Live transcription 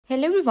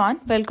Hello everyone,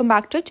 welcome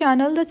back to our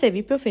channel The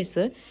Savvy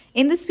Professor.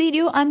 In this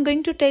video, I'm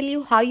going to tell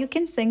you how you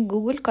can sync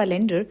Google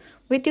Calendar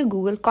with your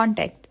Google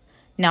Contact.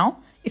 Now,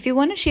 if you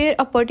want to share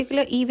a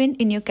particular event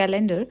in your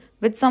calendar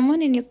with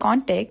someone in your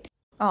contact,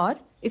 or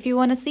if you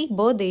want to see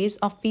birthdays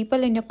of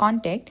people in your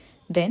contact,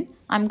 then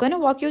I'm going to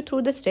walk you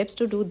through the steps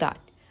to do that.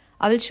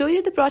 I will show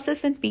you the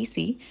process in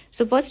PC.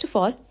 So first of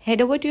all, head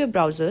over to your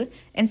browser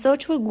and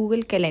search for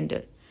Google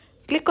Calendar.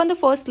 Click on the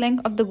first link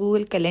of the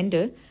Google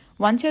Calendar.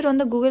 Once you're on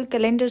the Google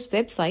Calendar's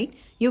website,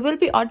 you will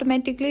be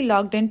automatically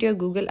logged into your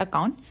Google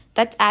account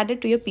that's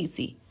added to your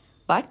PC.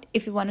 But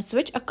if you want to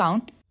switch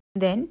account,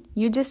 then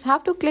you just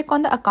have to click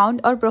on the account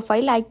or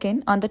profile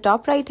icon on the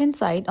top right hand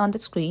side on the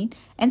screen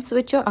and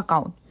switch your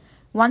account.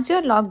 Once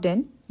you're logged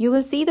in, you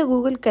will see the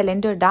Google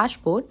Calendar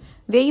dashboard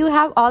where you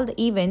have all the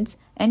events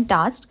and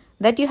tasks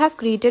that you have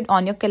created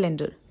on your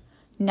calendar.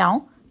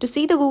 Now, to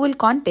see the Google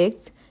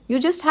Contacts, you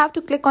just have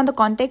to click on the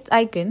Contacts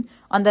icon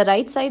on the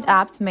right side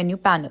apps menu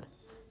panel.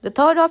 The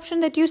third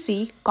option that you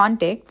see,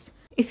 Contacts,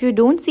 if you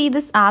don't see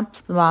this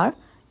apps bar,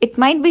 it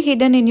might be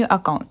hidden in your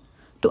account.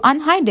 To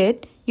unhide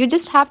it, you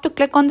just have to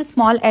click on the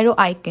small arrow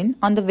icon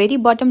on the very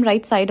bottom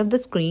right side of the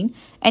screen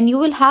and you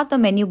will have the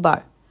menu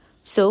bar.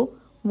 So,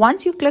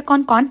 once you click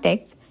on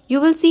Contacts, you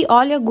will see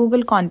all your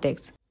Google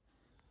contacts.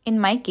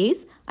 In my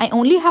case, I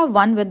only have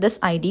one with this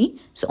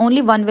ID, so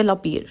only one will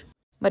appear.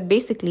 But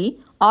basically,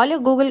 all your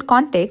Google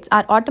contacts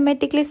are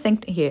automatically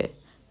synced here.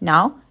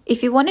 Now,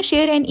 if you want to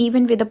share an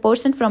event with a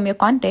person from your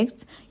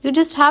contacts, you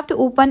just have to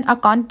open a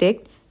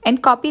contact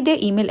and copy their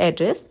email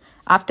address.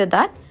 After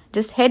that,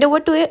 just head over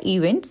to your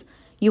events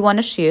you want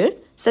to share,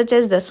 such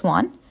as this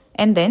one,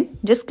 and then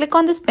just click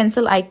on this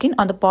pencil icon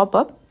on the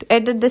pop-up to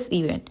edit this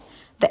event.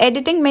 The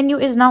editing menu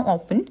is now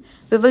open.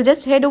 We will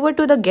just head over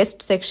to the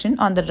guest section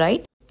on the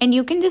right and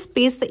you can just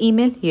paste the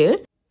email here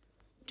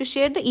to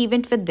share the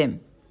event with them.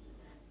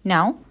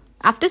 Now,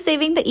 after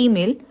saving the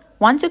email,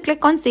 once you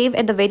click on save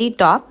at the very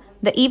top,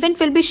 the event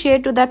will be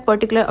shared to that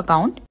particular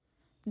account.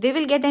 They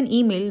will get an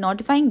email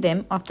notifying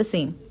them of the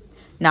same.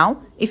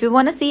 Now, if you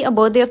want to see a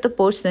birthday of the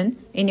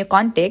person in your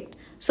contact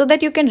so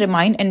that you can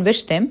remind and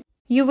wish them,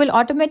 you will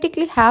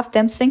automatically have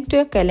them sync to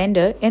your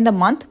calendar in the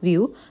month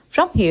view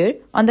from here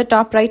on the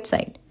top right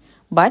side.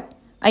 But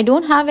I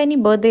don't have any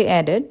birthday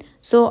added,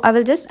 so I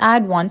will just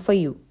add one for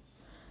you.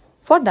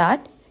 For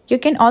that, you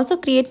can also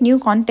create new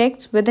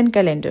contacts within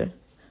calendar.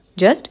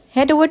 Just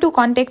head over to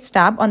Contacts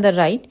tab on the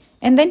right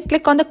and then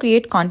click on the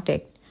Create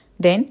Contact.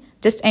 Then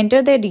just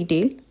enter their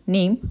detail,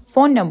 name,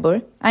 phone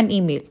number and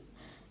email.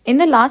 In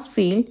the last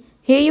field,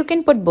 here you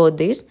can put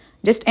birthdays.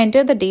 Just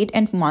enter the date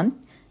and month,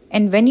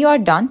 and when you are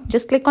done,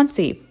 just click on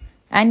Save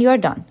and you are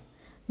done.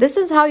 This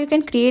is how you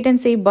can create and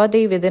save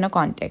birthday within a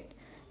contact.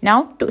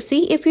 Now, to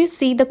see if you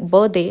see the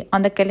birthday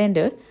on the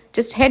calendar,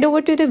 just head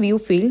over to the View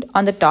field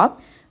on the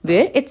top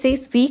where it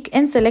says Week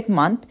and select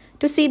Month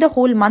to see the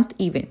whole month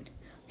event.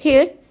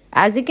 Here,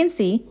 as you can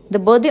see, the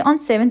birthday on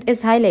 7th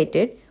is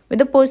highlighted with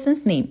the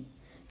person's name.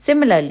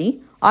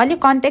 Similarly, all your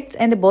contacts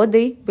and the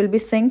birthday will be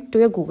synced to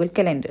your Google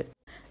Calendar.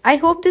 I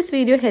hope this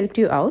video helped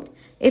you out.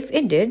 If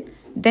it did,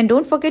 then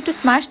don't forget to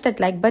smash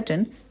that like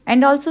button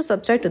and also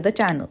subscribe to the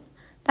channel.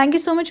 Thank you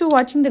so much for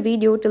watching the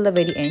video till the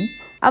very end.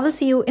 I will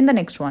see you in the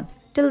next one.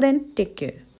 Till then, take care.